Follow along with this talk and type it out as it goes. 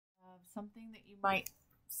something that you might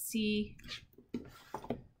see.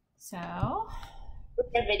 So,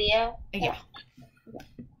 The video? yeah,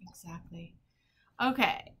 exactly.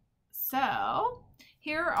 Okay, so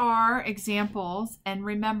here are examples, and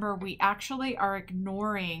remember, we actually are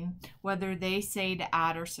ignoring whether they say to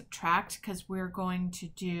add or subtract because we're going to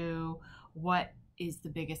do what is the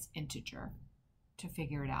biggest integer to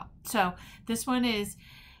figure it out. So this one is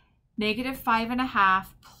 -5.5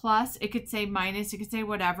 plus, it could say minus, it could say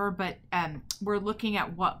whatever, but we're looking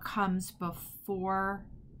at what comes before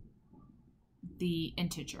the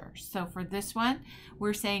integer. So for this one,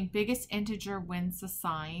 we're saying biggest integer wins the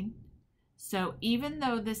sign. So even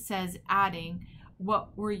though this says adding,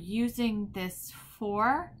 what we're using this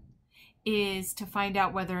for is to find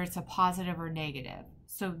out whether it's a positive or negative.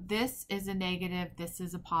 So this is a negative, this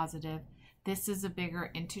is a positive, this is a bigger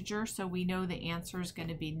integer, so we know the answer is going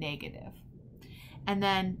to be negative. And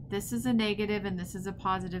then this is a negative and this is a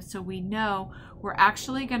positive, so we know we're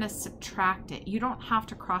actually going to subtract it. You don't have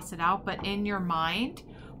to cross it out, but in your mind,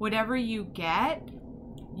 whatever you get,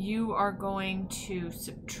 you are going to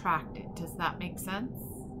subtract it. Does that make sense?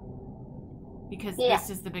 Because this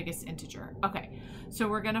is the biggest integer. Okay, so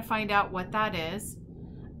we're going to find out what that is.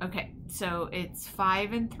 Okay, so it's 5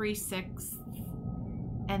 3/6.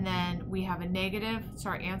 And then we have a negative, so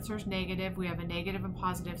our answer is negative. We have a negative and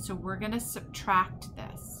positive, so we're going to subtract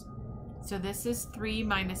this. So this is 3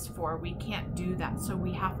 minus 4. We can't do that, so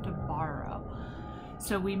we have to borrow.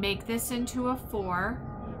 So we make this into a 4,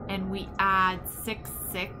 and we add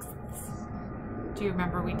 6/6. Do you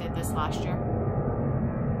remember we did this last year?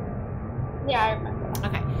 Yeah, I remember.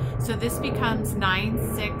 Okay, so this becomes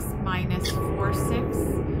 9/6 minus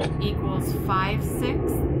 4/6 equals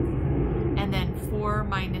 5/6. And then 4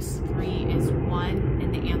 minus 3 is 1,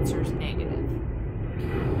 and the answer is negative.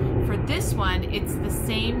 For this one, it's the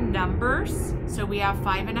same numbers. So we have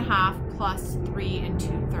 5.5 plus 3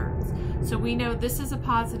 2/3. So we know this is a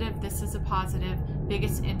positive, this is a positive.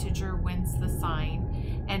 Biggest integer wins the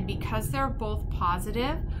sign. And because they're both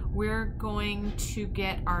positive, we're going to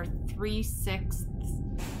get our 3/6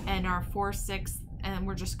 and our 4/6, and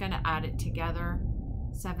we're just going to add it together.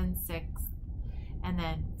 7/6. And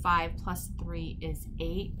then 5 plus 3 is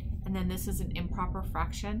 8. And then this is an improper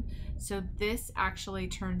fraction. So this actually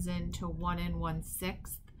turns into 1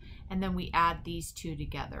 1/6. And then we add these two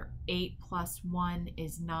together. 8 plus 1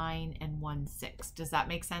 is 9 1/6. Does that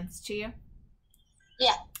make sense to you?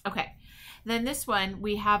 Yeah. Okay. Then this one,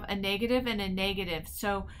 we have a negative and a negative.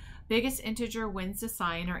 So biggest integer wins the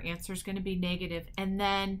sign. Our answer is going to be negative. And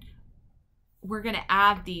then we're going to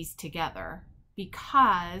add these together,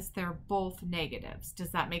 because they're both negatives.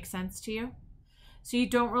 Does that make sense to you? So you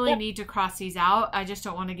don't really need to cross these out. I just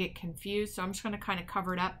don't want to get confused. So I'm just going to kind of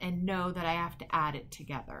cover it up and know that I have to add it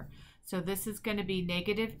together. So this is going to be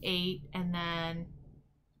 -8, and then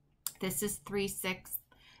this is 3/6,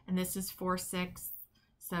 and this is 4/6.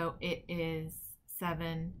 So it is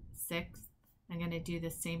 7/6. I'm going to do the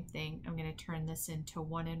same thing. I'm going to turn this into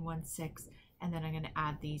 1 1/6, and then I'm going to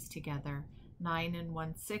add these together. 9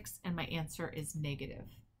 1/6, and my answer is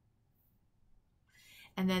negative.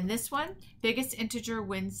 And then this one, biggest integer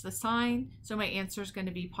wins the sign, so my answer is going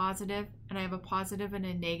to be positive, and I have a positive and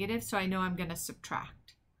a negative, so I know I'm going to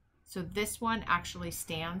subtract. So this one actually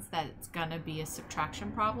stands that it's going to be a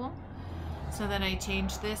subtraction problem. So then I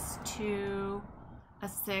change this to a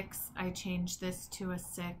 6, I change this to a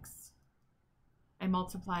 6, I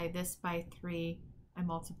multiply this by 3, I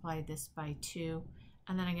multiply this by 2,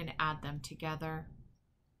 and then I'm going to add them together.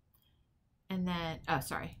 And then, oh,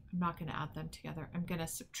 sorry, I'm not going to add them together. I'm going to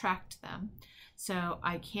subtract them. So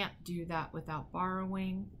I can't do that without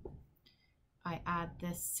borrowing. I add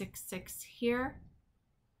this 6/6 here.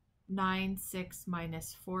 9/6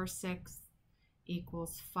 minus 4/6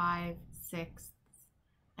 equals 5/6.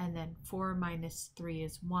 And then 4 minus 3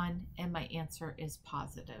 is 1, and my answer is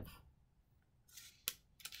positive.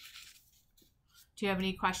 Do you have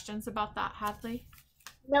any questions about that, Hadley?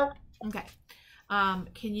 No. Okay.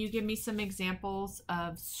 Can you give me some examples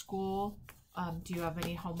of school? Do you have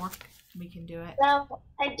any homework? We can do it. No,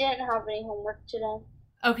 I didn't have any homework today.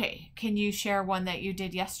 Okay. Can you share one that you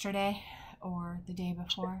did yesterday or the day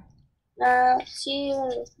before? Today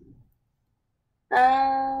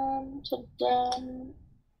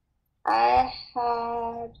I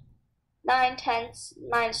had 9/10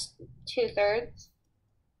 minus 2/3.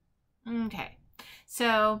 Okay.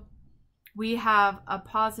 So we have a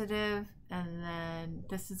positive, and then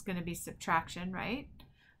this is going to be subtraction, right?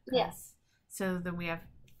 Yes. So then we have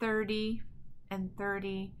 30 and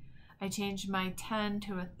 30. I changed my 10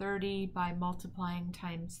 to a 30 by multiplying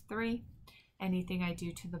times 3. Anything I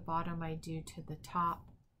do to the bottom, I do to the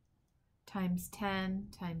top. times 10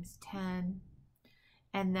 times 10.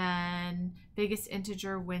 And then biggest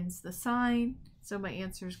integer wins the sign. So my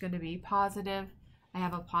answer is going to be positive. I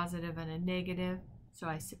have a positive and a negative. So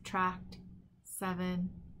I subtract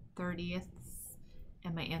 7/30,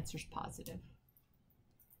 and my answer is positive.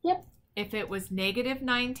 Yep. If it was negative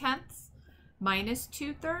 9/10 minus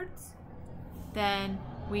 2/3, then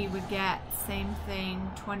we would get same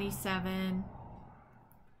thing,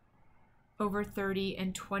 27/30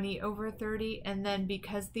 and 20/30. And then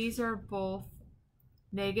because these are both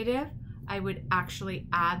negative, I would actually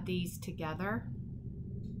add these together.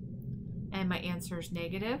 And my answer is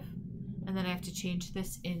negative. And then I have to change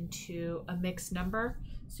this into a mixed number.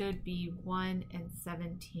 So it'd be 1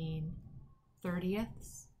 17/30.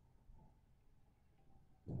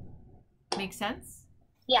 Make sense?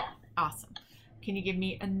 Yeah. Awesome. Can you give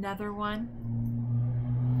me another one?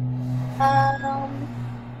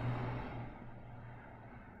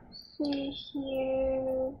 See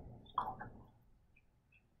here.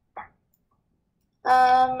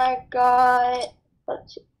 I got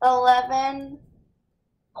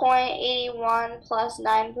 11.81 plus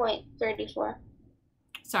 9.34.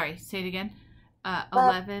 Sorry, say it again.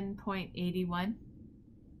 11.81.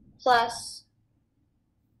 Plus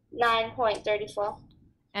 9.34.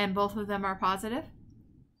 And both of them are positive?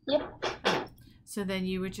 Yep. So then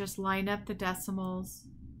you would just line up the decimals.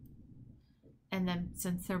 And then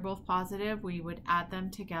since they're both positive, we would add them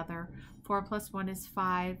together. 4 plus 1 is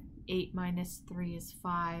 5. 8 minus 3 is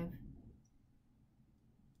 5.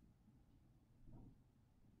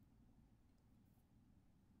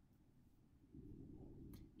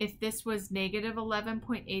 If this was negative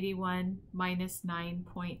 11.81 minus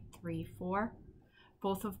 9.34,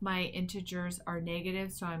 both of my integers are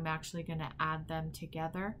negative, so I'm actually going to add them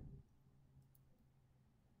together.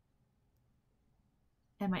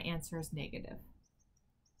 And my answer is negative.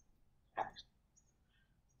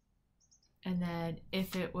 And then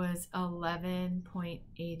if it was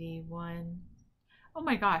 11.81, oh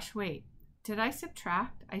my gosh, wait, did I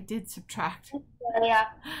subtract? I did subtract. Yeah.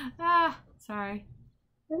 Sorry.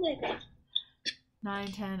 Really good. 9,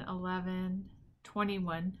 10, 11,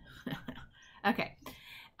 21. Okay.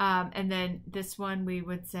 And then this one we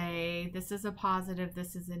would say this is a positive,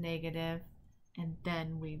 this is a negative, and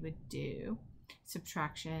then we would do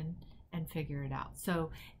subtraction and figure it out.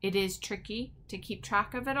 So it is tricky to keep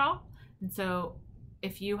track of it all. And so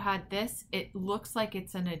if you had this, it looks like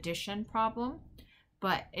it's an addition problem,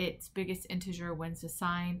 but its biggest integer wins the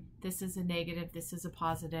sign. This is a negative, this is a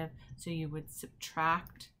positive. So you would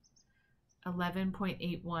subtract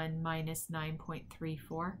 11.81 minus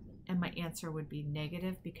 9.34, and my answer would be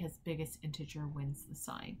negative because biggest integer wins the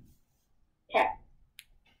sign. Okay.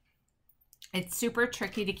 It's super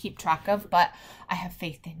tricky to keep track of, but I have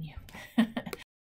faith in you.